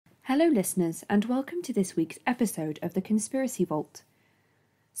Hello listeners, and welcome to this week's episode of the Conspiracy Vault.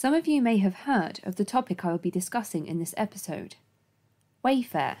 Some of you may have heard of the topic I will be discussing in this episode.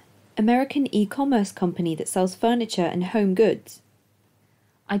 Wayfair, American e-commerce company that sells furniture and home goods.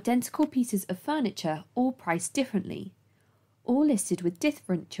 Identical pieces of furniture, all priced differently, all listed with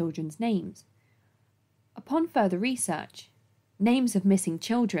different children's names. Upon further research, names of missing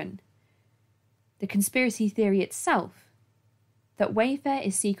children. The conspiracy theory itself, that Wayfair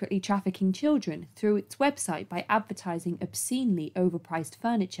is secretly trafficking children through its website by advertising obscenely overpriced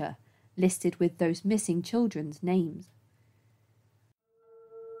furniture listed with those missing children's names.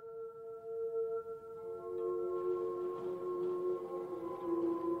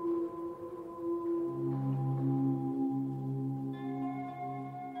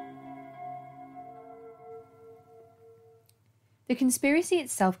 The conspiracy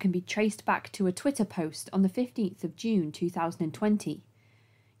itself can be traced back to a Twitter post on the 15th of June 2020.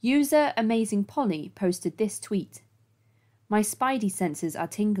 User Amazing Polly posted this tweet. My spidey senses are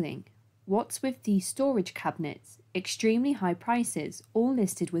tingling. What's with these storage cabinets? Extremely high prices, all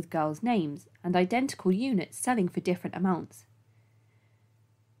listed with girls' names, and identical units selling for different amounts.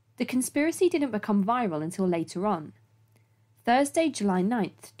 The conspiracy didn't become viral until later on. Thursday, July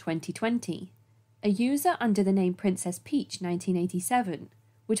 9th, 2020. A user under the name Princess Peach 1987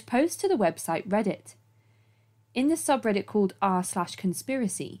 would post to the website Reddit. In the subreddit called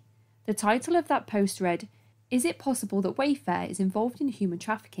r/conspiracy, the title of that post read, "Is it possible that Wayfair is involved in human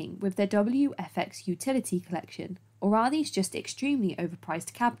trafficking with their WFX utility collection, or are these just extremely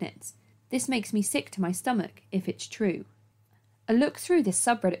overpriced cabinets? This makes me sick to my stomach if it's true." A look through this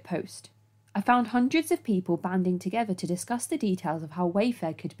subreddit post, I found hundreds of people banding together to discuss the details of how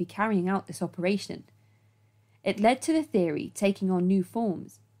Wayfair could be carrying out this operation. It led to the theory taking on new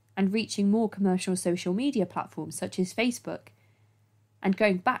forms and reaching more commercial social media platforms such as Facebook and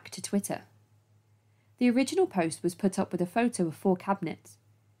going back to Twitter. The original post was put up with a photo of 4 cabinets.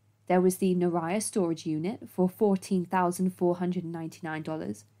 There was the Naraya storage unit for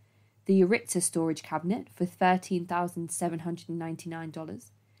 $14,499, the Yuritsa storage cabinet for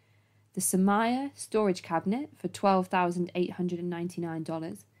 $13,799, the Samaya storage cabinet for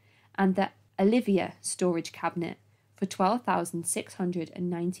 $12,899, and the Olivia storage cabinet for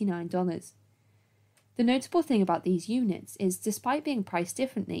 $12,699. The notable thing about these units is, despite being priced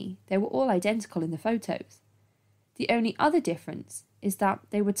differently, they were all identical in the photos. The only other difference is that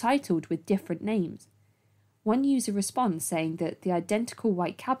they were titled with different names. One user responds saying that the identical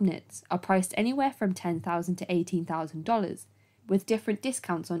white cabinets are priced anywhere from $10,000 to $18,000, with different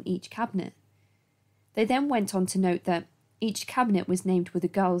discounts on each cabinet. They then went on to note that each cabinet was named with a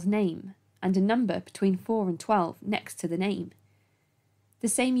girl's name and a number between 4 and 12 next to the name. The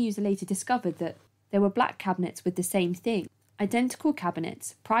same user later discovered that there were black cabinets with the same thing, identical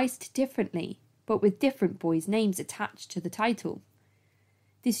cabinets priced differently but with different boys' names attached to the title.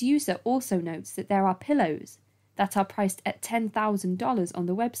 This user also notes that there are pillows that are priced at $10,000 on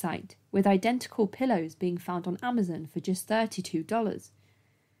the website, with identical pillows being found on Amazon for just $32.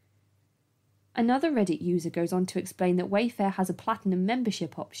 Another Reddit user goes on to explain that Wayfair has a platinum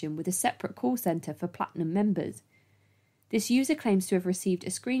membership option with a separate call centre for platinum members. This user claims to have received a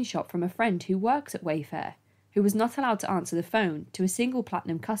screenshot from a friend who works at Wayfair, who was not allowed to answer the phone to a single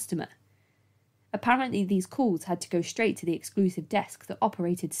platinum customer. Apparently these calls had to go straight to the exclusive desk that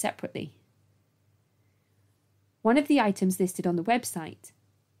operated separately. One of the items listed on the website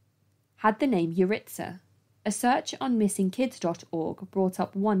had the name Yuritsa. A search on missingkids.org brought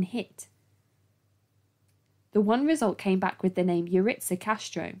up one hit. The one result came back with the name Yuritsa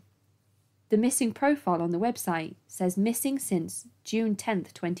Castro. The missing profile on the website says missing since June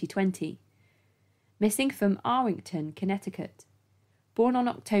 10th, 2020. Missing from Arlington, Connecticut. Born on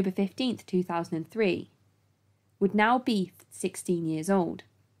October 15th, 2003. Would now be 16 years old.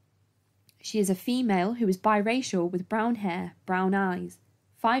 She is a female who is biracial with brown hair, brown eyes,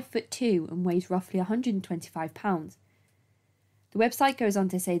 5'2" and weighs roughly 125 pounds. The website goes on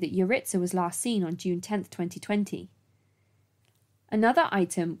to say that Yuritsa was last seen on June 10th, 2020. Another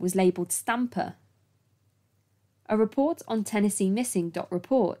item was labelled Stamper. A report on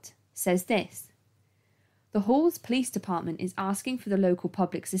TennesseeMissing.report says this. The Halls Police Department is asking for the local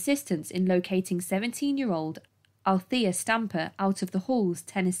public's assistance in locating 17-year-old Althea Stamper out of the Halls,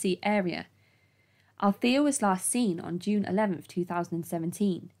 Tennessee area. Althea was last seen on June 11,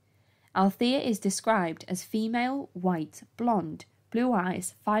 2017. Althea is described as female, white, blonde, blue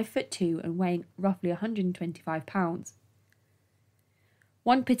eyes, 5'2" and weighing roughly 125 pounds.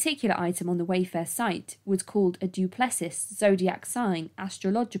 One particular item on the Wayfair site was called a Duplessis zodiac sign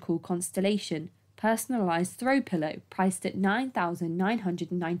astrological constellation personalised throw pillow priced at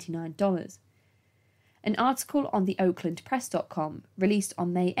 $9,999. An article on the oaklandpress.com, released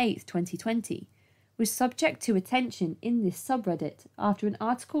on May 8, 2020, was subject to attention in this subreddit after an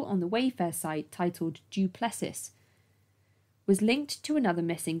article on the Wayfair site titled Duplessis was linked to another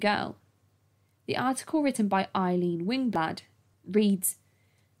missing girl. The article, written by Eileen Wingblad, reads,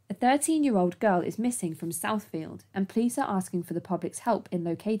 "A 13-year-old girl is missing from Southfield, and police are asking for the public's help in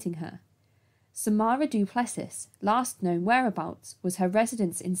locating her. Samara Duplessis' last known whereabouts was her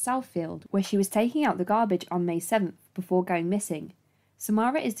residence in Southfield, where she was taking out the garbage on May 7th before going missing.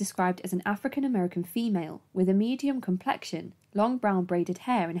 Samara is described as an African-American female with a medium complexion, long brown braided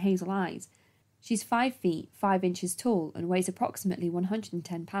hair and hazel eyes. She's 5 feet, 5 inches tall and weighs approximately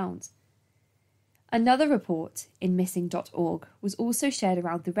 110 pounds. Another report in missing.org was also shared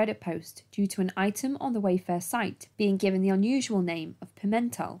around the Reddit post due to an item on the Wayfair site being given the unusual name of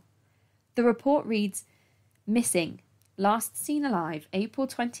Pimentel. The report reads, "Missing, last seen alive April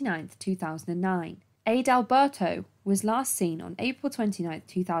 29, 2009. Adalberto was last seen on April 29,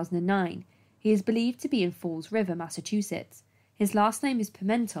 2009. He is believed to be in Falls River, Massachusetts. His last name is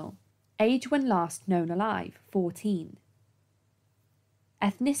Pimentel. Age when last known alive, 14.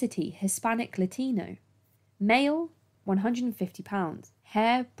 Ethnicity, Hispanic Latino. Male, 150 pounds.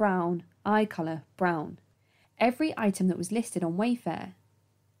 Hair, brown. Eye colour, brown." Every item that was listed on Wayfair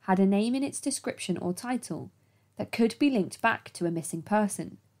had a name in its description or title that could be linked back to a missing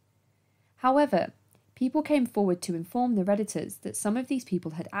person. However, people came forward to inform the Redditors that some of these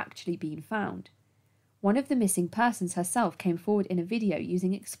people had actually been found. One of the missing persons herself came forward in a video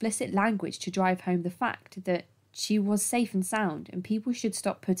using explicit language to drive home the fact that she was safe and sound, and people should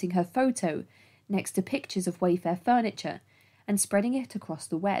stop putting her photo next to pictures of Wayfair furniture and spreading it across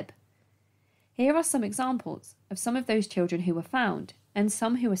the web. Here are some examples of some of those children who were found, and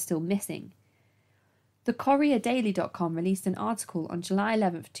some who are still missing. The CourierDaily.com released an article on July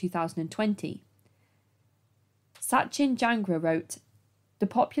 11, 2020. Sachin Jangra wrote, "The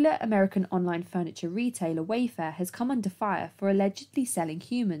popular American online furniture retailer Wayfair has come under fire for allegedly selling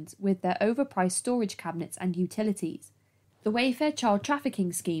humans with their overpriced storage cabinets and utilities. The Wayfair child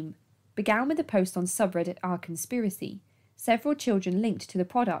trafficking scheme began with a post on subreddit r/conspiracy. Several children linked to the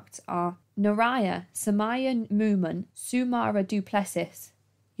products are Naraya Samaya Mooman, Sumara Duplessis,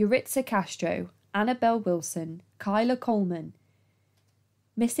 Yuritsa Castro, Annabelle Wilson, Kyla Coleman.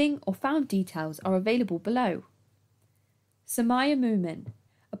 Missing or found details are available below. Samaya Mooman.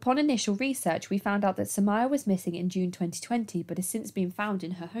 Upon initial research, we found out that Samaya was missing in June 2020 but has since been found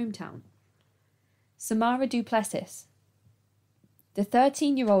in her hometown. Samara Duplessis. The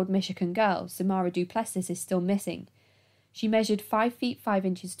 13-year-old Michigan girl, Samara Duplessis, is still missing. She measured 5 feet 5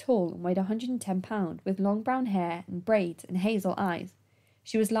 inches tall and weighed 110 pounds, with long brown hair and braids and hazel eyes.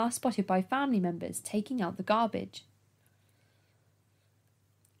 She was last spotted by family members taking out the garbage.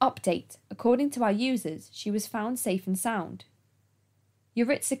 Update. According to our users, she was found safe and sound.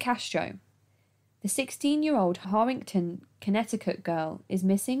 Yuritsa Castro. The 16-year-old Harrington, Connecticut girl is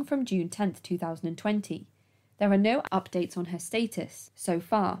missing from June 10, 2020. There are no updates on her status so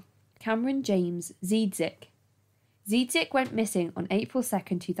far. Cameron James Ziedzik. Ziedzik went missing on April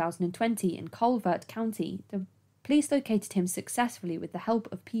 2, 2020 in Colvert County. The police located him successfully with the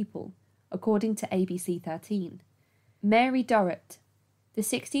help of people, according to ABC 13. Mary Dorrit. The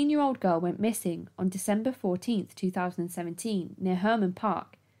 16-year-old girl went missing on December 14, 2017, near Herman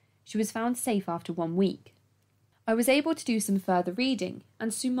Park. She was found safe after 1 week. I was able to do some further reading,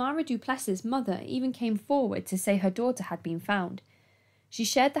 and Sumara Duplessis' mother even came forward to say her daughter had been found. She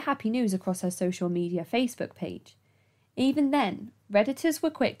shared the happy news across her social media Facebook page. Even then, Redditors were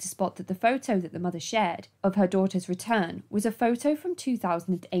quick to spot that the photo that the mother shared of her daughter's return was a photo from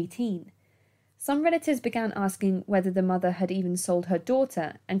 2018. Some Redditors began asking whether the mother had even sold her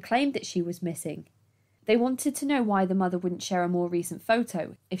daughter and claimed that she was missing. They wanted to know why the mother wouldn't share a more recent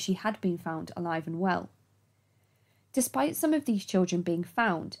photo if she had been found alive and well. Despite some of these children being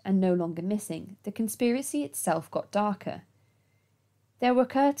found and no longer missing, the conspiracy itself got darker. There were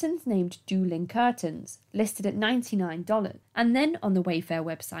curtains named Dueling Curtains, listed at $99, and then on the Wayfair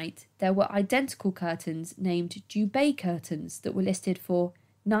website there were identical curtains named Dubay Curtains that were listed for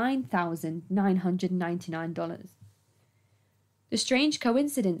 $9,999. The strange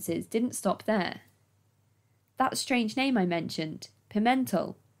coincidences didn't stop there. That strange name I mentioned,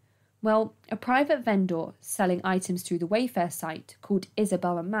 Pimentel, well, a private vendor selling items through the Wayfair site called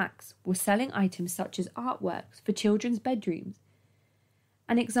Isabel and Max was selling items such as artworks for children's bedrooms.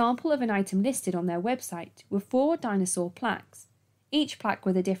 An example of an item listed on their website were 4 dinosaur plaques, each plaque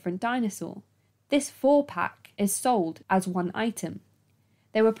with a different dinosaur. This 4-pack is sold as one item.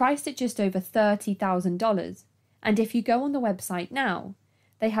 They were priced at just over $30,000, and if you go on the website now,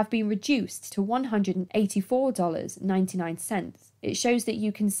 they have been reduced to $184.99. It shows that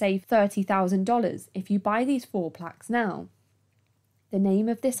you can save $30,000 if you buy these 4 plaques now. The name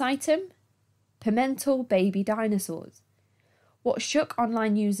of this item? Pimental Baby Dinosaurs. What shook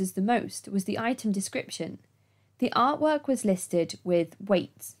online users the most was the item description. The artwork was listed with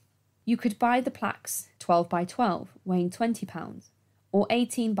weights. You could buy the plaques 12 by 12, weighing £20, or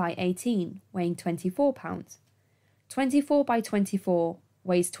 18 by 18, weighing £24, 24 by 24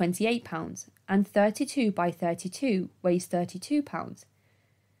 weighs £28, and 32 by 32 weighs £32.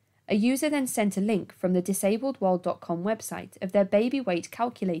 A user then sent a link from the disabledworld.com website of their baby weight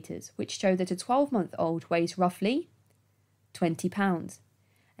calculators, which show that a 12-month-old weighs roughly £20,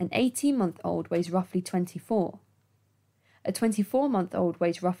 an 18-month-old weighs roughly 24, a 24-month-old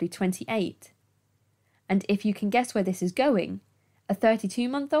weighs roughly 28, and if you can guess where this is going, a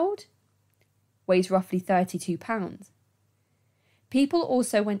 32-month-old weighs roughly £32. People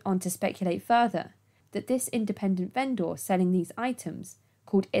also went on to speculate further that this independent vendor selling these items,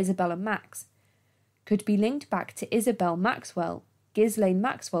 called Isabella Max, could be linked back to Isabel Maxwell, Ghislaine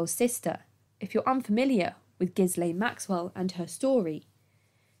Maxwell's sister. If you're unfamiliar with Ghislaine Maxwell and her story,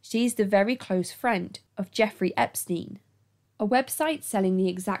 she's the very close friend of Jeffrey Epstein. A website selling the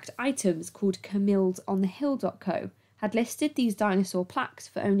exact items called camillesonthehill.co had listed these dinosaur plaques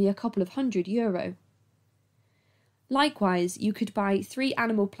for only a couple of €100. Likewise, you could buy 3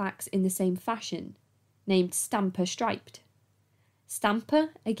 animal plaques in the same fashion, named Stamper Striped. Stamper,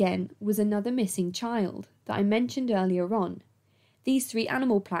 again, was another missing child that I mentioned earlier on. These 3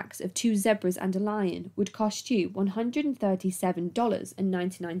 animal plaques of 2 zebras and a lion would cost you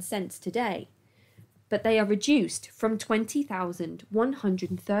 $137.99 today, but they are reduced from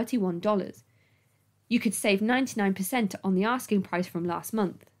 $20,131. You could save 99% on the asking price from last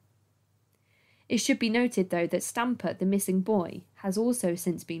month. It should be noted, though, that Stamper, the missing boy, has also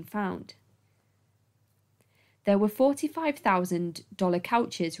since been found. There were $45,000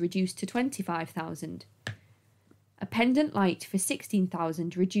 couches reduced to $25,000. A pendant light for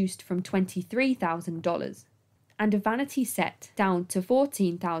 $16,000 reduced from $23,000. And a vanity set down to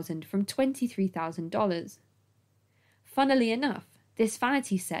 $14,000 from $23,000. Funnily enough, this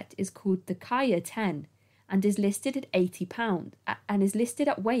vanity set is called the Kaya 10 and is listed at £80 and is listed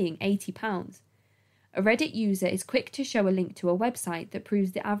at weighing £80. A Reddit user is quick to show a link to a website that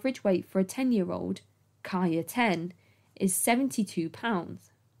proves the average weight for a 10-year-old Kaya 10 is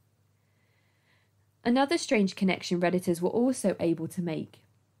 £72. Another strange connection Redditors were also able to make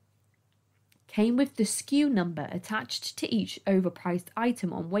came with the SKU number attached to each overpriced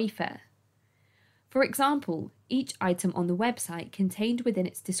item on Wayfair. For example, each item on the website contained within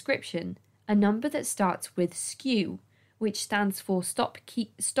its description a number that starts with SKU, which stands for stock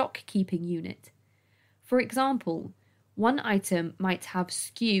keeping unit. For example, one item might have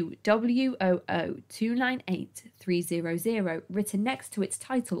SKU WOO298300 written next to its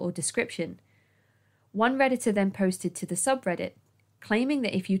title or description. One Redditor then posted to the subreddit, claiming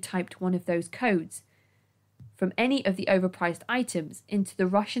that if you typed one of those codes from any of the overpriced items into the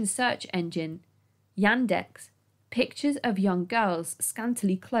Russian search engine Yandex, pictures of young girls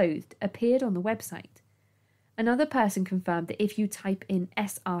scantily clothed appeared on the website. Another person confirmed that if you type in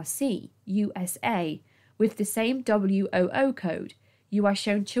SRC USA with the same WOO code, you are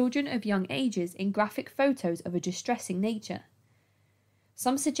shown children of young ages in graphic photos of a distressing nature.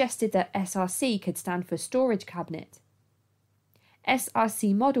 Some suggested that SRC could stand for storage cabinet.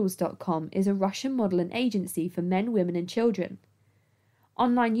 SRCmodels.com is a Russian modelling agency for men, women and children.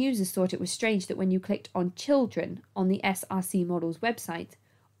 Online users thought it was strange that when you clicked on children on the SRC Models website,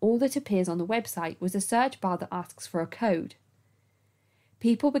 all that appears on the website was a search bar that asks for a code.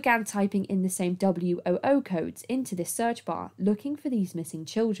 People began typing in the same WOO codes into this search bar, looking for these missing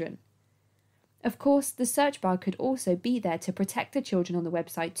children. Of course, the search bar could also be there to protect the children on the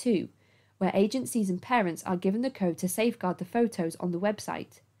website too, where agencies and parents are given the code to safeguard the photos on the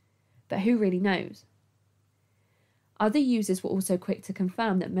website. But who really knows? Other users were also quick to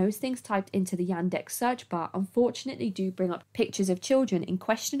confirm that most things typed into the Yandex search bar unfortunately do bring up pictures of children in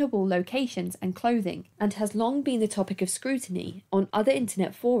questionable locations and clothing, and has long been the topic of scrutiny on other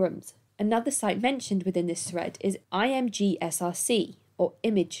internet forums. Another site mentioned within this thread is IMGSRC, or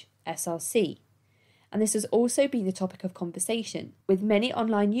Image SRC, and this has also been the topic of conversation, with many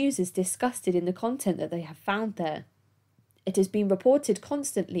online users disgusted in the content that they have found there. It has been reported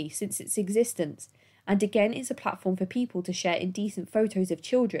constantly since its existence, and again is a platform for people to share indecent photos of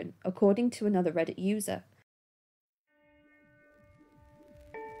children, according to another Reddit user.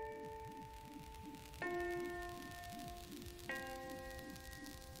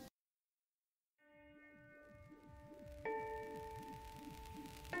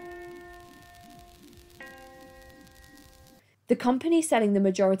 The company selling the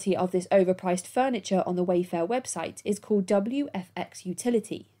majority of this overpriced furniture on the Wayfair website is called WFX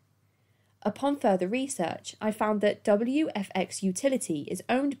Utility. Upon further research, I found that WFX Utility is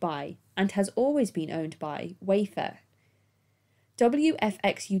owned by, and has always been owned by, Wayfair.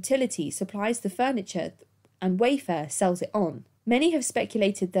 WFX Utility supplies the furniture and Wayfair sells it on. Many have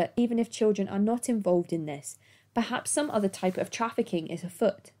speculated that even if children are not involved in this, perhaps some other type of trafficking is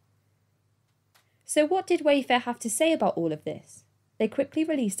afoot. So what did Wayfair have to say about all of this? They quickly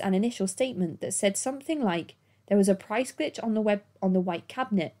released an initial statement that said something like, there was a price glitch on the web on the white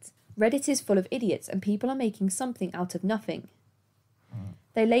cabinet. Reddit is full of idiots and people are making something out of nothing.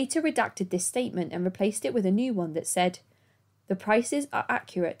 They later redacted this statement and replaced it with a new one that said, the prices are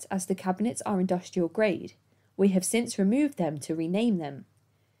accurate as the cabinets are industrial grade. We have since removed them to rename them.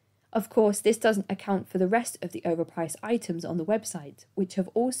 Of course, this doesn't account for the rest of the overpriced items on the website, which have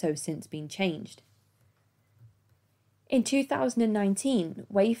also since been changed. In 2019,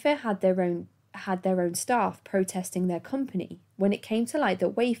 Wayfair had their own staff protesting their company when it came to light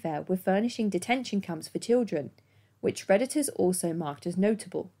that Wayfair were furnishing detention camps for children, which Redditors also marked as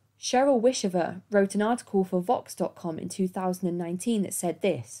notable. Cheryl Wishover wrote an article for Vox.com in 2019 that said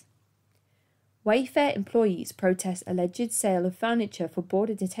this: Wayfair employees protest alleged sale of furniture for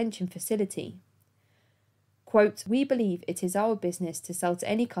border detention facility. Quote, we believe it is our business to sell to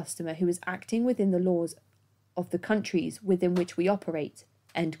any customer who is acting within the laws of the countries within which we operate,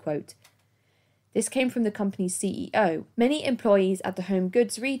 end quote. This came from the company's CEO. Many employees at the home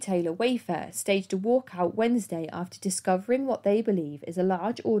goods retailer Wayfair staged a walkout Wednesday after discovering what they believe is a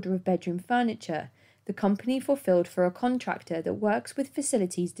large order of bedroom furniture the company fulfilled for a contractor that works with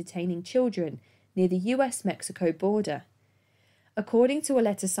facilities detaining children near the US-Mexico border. According to a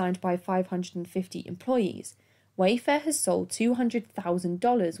letter signed by 550 employees, Wayfair has sold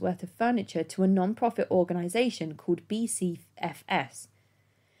 $200,000 worth of furniture to a non-profit organisation called BCFS.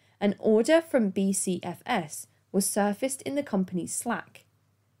 An order from BCFS was surfaced in the company's Slack,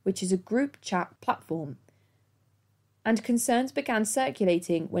 which is a group chat platform, and concerns began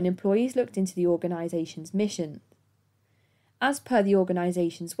circulating when employees looked into the organisation's mission. As per the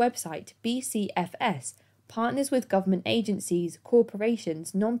organisation's website, BCFS partners with government agencies,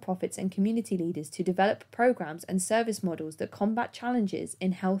 corporations, non-profits and community leaders to develop programs and service models that combat challenges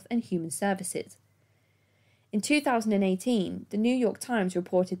in health and human services. In 2018, the New York Times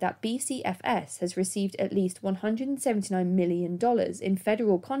reported that BCFS has received at least $179 million in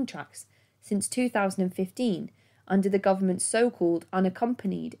federal contracts since 2015 under the government's so-called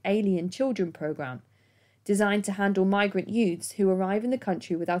Unaccompanied Alien Children program, designed to handle migrant youths who arrive in the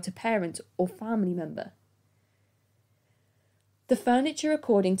country without a parent or family member. The furniture,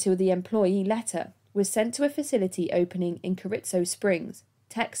 according to the employee letter, was sent to a facility opening in Carrizo Springs,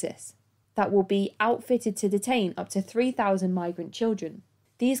 Texas, that will be outfitted to detain up to 3,000 migrant children.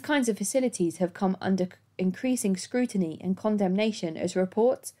 These kinds of facilities have come under increasing scrutiny and condemnation as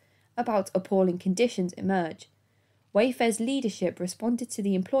reports about appalling conditions emerge. Wayfair's leadership responded to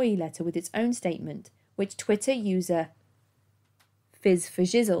the employee letter with its own statement, which Twitter user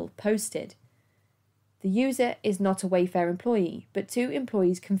FizzForGizzle posted. The user is not a Wayfair employee, but two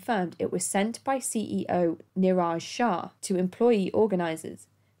employees confirmed it was sent by CEO Niraj Shah to employee organisers.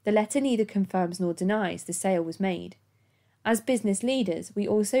 The letter neither confirms nor denies the sale was made. As business leaders, we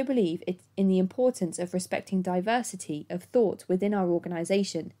also believe in the importance of respecting diversity of thought within our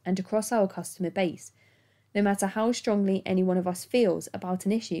organisation and across our customer base. No matter how strongly any one of us feels about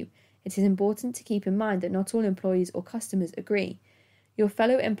an issue, it is important to keep in mind that not all employees or customers agree. Your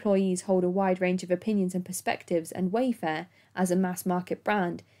fellow employees hold a wide range of opinions and perspectives, and Wayfair, as a mass market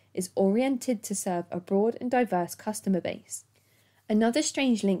brand, is oriented to serve a broad and diverse customer base. Another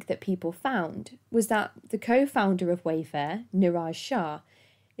strange link that people found was that the co-founder of Wayfair, Niraj Shah,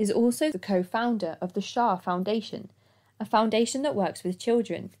 is also the co-founder of the Shah Foundation, a foundation that works with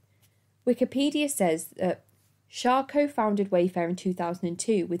children. Wikipedia says that Shah co-founded Wayfair in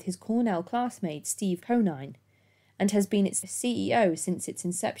 2002 with his Cornell classmate Steve Conine, and has been its CEO since its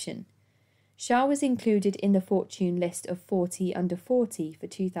inception. Shah was included in the Fortune list of 40 under 40 for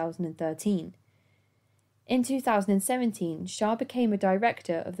 2013. In 2017, Shah became a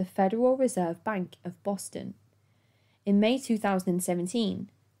director of the Federal Reserve Bank of Boston. In May 2017,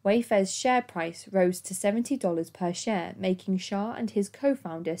 Wayfair's share price rose to $70 per share, making Shah and his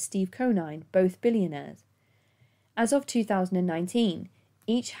co-founder Steve Conine both billionaires. As of 2019,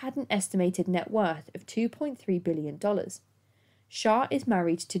 each had an estimated net worth of $2.3 billion. Shah is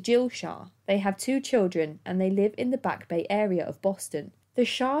married to Jill Shah. They have 2 children and they live in the Back Bay area of Boston. The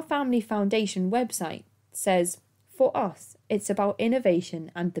Shah Family Foundation website says, "For us, it's about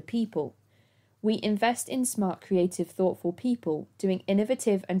innovation and the people. We invest in smart, creative, thoughtful people doing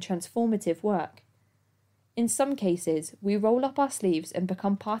innovative and transformative work. In some cases, we roll up our sleeves and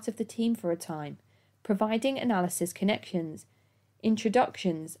become part of the team for a time, providing analysis connections,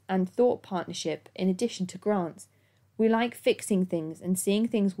 introductions, and thought partnership in addition to grants. We like fixing things and seeing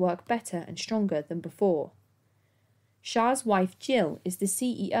things work better and stronger than before. Shah's wife Jill is the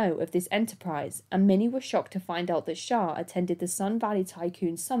CEO of this enterprise, and many were shocked to find out that Shah attended the Sun Valley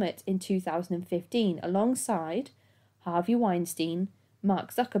Tycoon Summit in 2015 alongside Harvey Weinstein,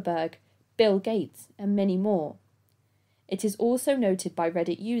 Mark Zuckerberg, Bill Gates, and many more. It is also noted by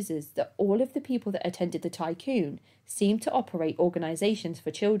Reddit users that all of the people that attended the Tycoon seemed to operate organizations for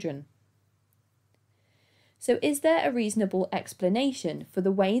children. So is there a reasonable explanation for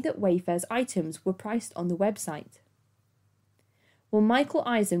the way that Wayfair's items were priced on the website? Well, Michael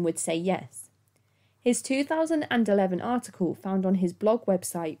Eisen would say yes. His 2011 article found on his blog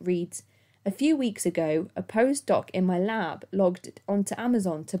website reads, "A few weeks ago, a postdoc in my lab logged onto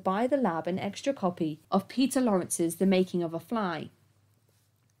Amazon to buy the lab an extra copy of Peter Lawrence's The Making of a Fly,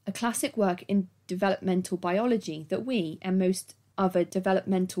 a classic work in developmental biology that we and most other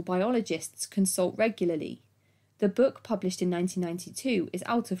developmental biologists consult regularly. The book, published in 1992, is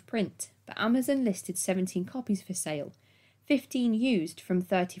out of print, but Amazon listed 17 copies for sale, 15 used from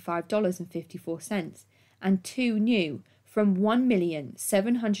 $35.54, and 2 new from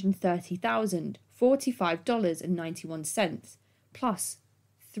 $1,730,045.91, plus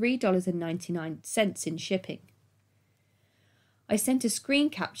 $3.99 in shipping. I sent a screen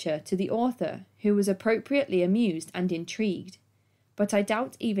capture to the author, who was appropriately amused and intrigued, but I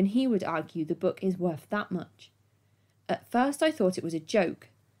doubt even he would argue the book is worth that much. At first I thought it was a joke,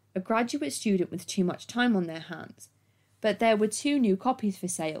 a graduate student with too much time on their hands, but there were 2 new copies for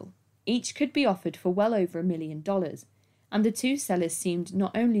sale. Each could be offered for well over $1 million, and the 2 sellers seemed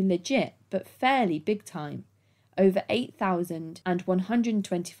not only legit, but fairly big time. Over 8,000 and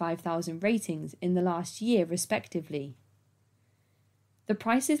 125,000 ratings in the last year, respectively. The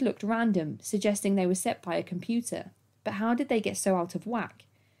prices looked random, suggesting they were set by a computer, but how did they get so out of whack?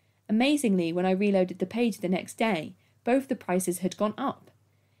 Amazingly, when I reloaded the page the next day, both the prices had gone up.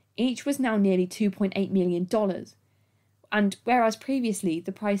 Each was now nearly $2.8 million. And whereas previously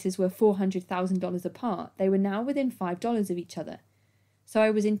the prices were $400,000 apart, they were now within $5 of each other. So I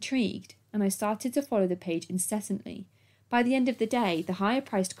was intrigued, and I started to follow the page incessantly. By the end of the day, the higher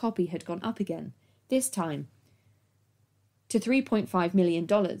priced copy had gone up again, this time to $3.5 million.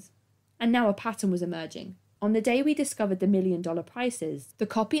 And now a pattern was emerging. On the day we discovered the $1 million prices, the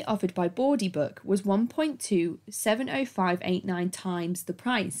copy offered by Book was 1.270589 times the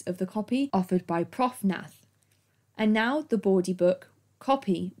price of the copy offered by Profnath. And now the Book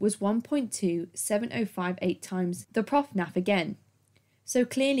copy was 1.27058 times the Profnath again. So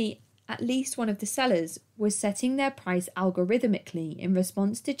clearly, at least one of the sellers was setting their price algorithmically in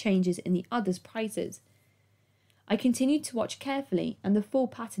response to changes in the other's prices. I continued to watch carefully, and the full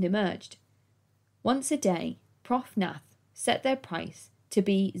pattern emerged. Once a day, Profnath set their price to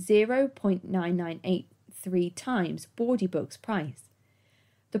be 0.9983 times Book's price.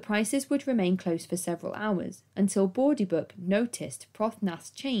 The prices would remain close for several hours until Book noticed Profnath's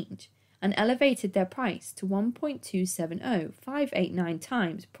change and elevated their price to 1.270589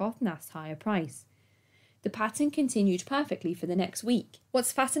 times Profnath's higher price. The pattern continued perfectly for the next week.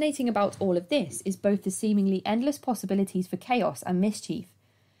 What's fascinating about all of this is both the seemingly endless possibilities for chaos and mischief.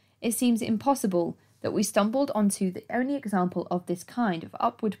 It seems impossible that we stumbled onto the only example of this kind of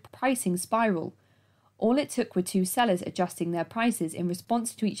upward pricing spiral. All it took were 2 sellers adjusting their prices in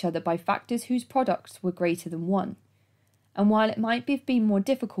response to each other by factors whose products were greater than one. And while it might have been more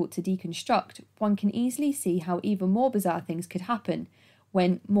difficult to deconstruct, one can easily see how even more bizarre things could happen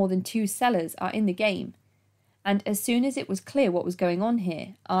when more than 2 sellers are in the game. And as soon as it was clear what was going on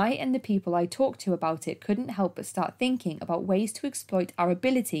here, I and the people I talked to about it couldn't help but start thinking about ways to exploit our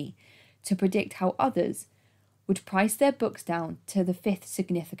ability to predict how others would price their books down to the 5th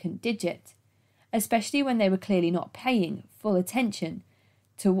significant digit, especially when they were clearly not paying full attention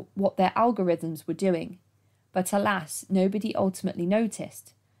to what their algorithms were doing. But alas, nobody ultimately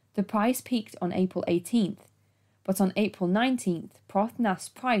noticed. The price peaked on April 18th, but on April 19th, Profnath's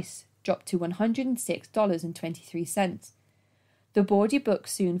price dropped to $106.23. The Book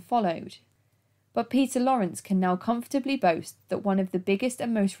soon followed. But Peter Lawrence can now comfortably boast that one of the biggest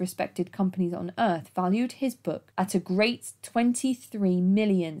and most respected companies on earth valued his book at a great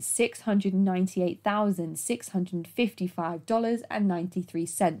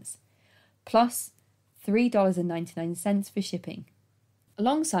 $23,698,655.93, plus $3.99 for shipping.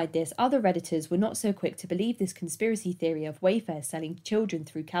 Alongside this, other Redditors were not so quick to believe this conspiracy theory of Wayfair selling children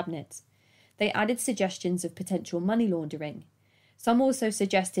through cabinets. They added suggestions of potential money laundering. Some also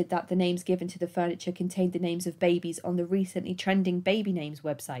suggested that the names given to the furniture contained the names of babies on the recently trending baby names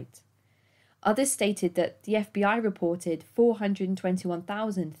website. Others stated that the FBI reported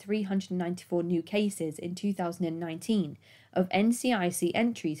 421,394 new cases in 2019 of NCIC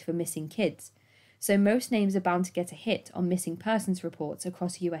entries for missing kids, so most names are bound to get a hit on missing persons reports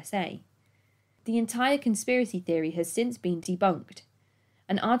across USA. The entire conspiracy theory has since been debunked.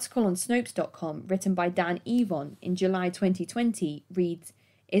 An article on Snopes.com written by Dan Evon in July 2020 reads,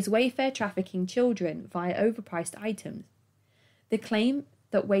 "Is Wayfair trafficking children via overpriced items?" The claim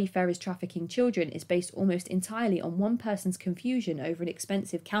that Wayfair is trafficking children is based almost entirely on one person's confusion over an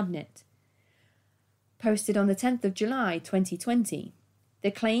expensive cabinet. Posted on the 10th of July 2020,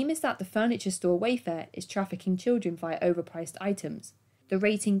 the claim is that the furniture store Wayfair is trafficking children via overpriced items. The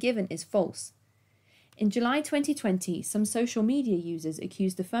rating given is false. In July 2020, some social media users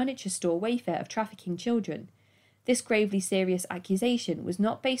accused the furniture store Wayfair of trafficking children. This gravely serious accusation was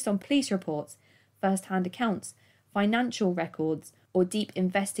not based on police reports, first-hand accounts, financial records, or deep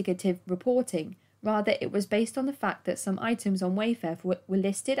investigative reporting. Rather, it was based on the fact that some items on Wayfair were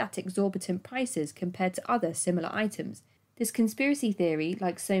listed at exorbitant prices compared to other similar items. This conspiracy theory,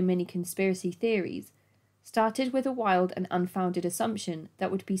 like so many conspiracy theories, started with a wild and unfounded assumption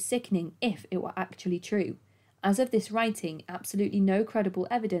that would be sickening if it were actually true. As of this writing, absolutely no credible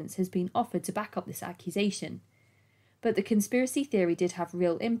evidence has been offered to back up this accusation. But the conspiracy theory did have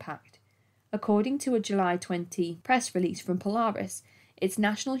real impact. According to a July 20 press release from Polaris, its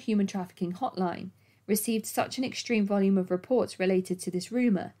National Human Trafficking Hotline received such an extreme volume of reports related to this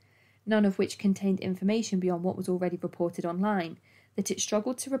rumour, none of which contained information beyond what was already reported online, that it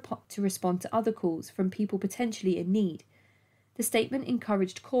struggled to respond to other calls from people potentially in need. The statement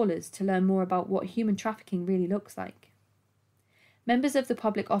encouraged callers to learn more about what human trafficking really looks like. Members of the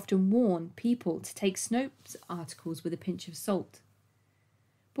public often warn people to take Snopes articles with a pinch of salt.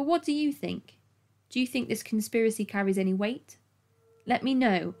 But what do you think? Do you think this conspiracy carries any weight? Let me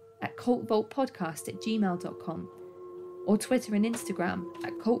know at cultvaultpodcast@gmail.com or Twitter and Instagram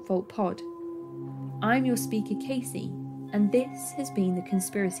at cultvaultpod. I'm your speaker, Casey, and this has been the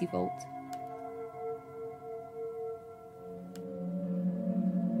Conspiracy Vault.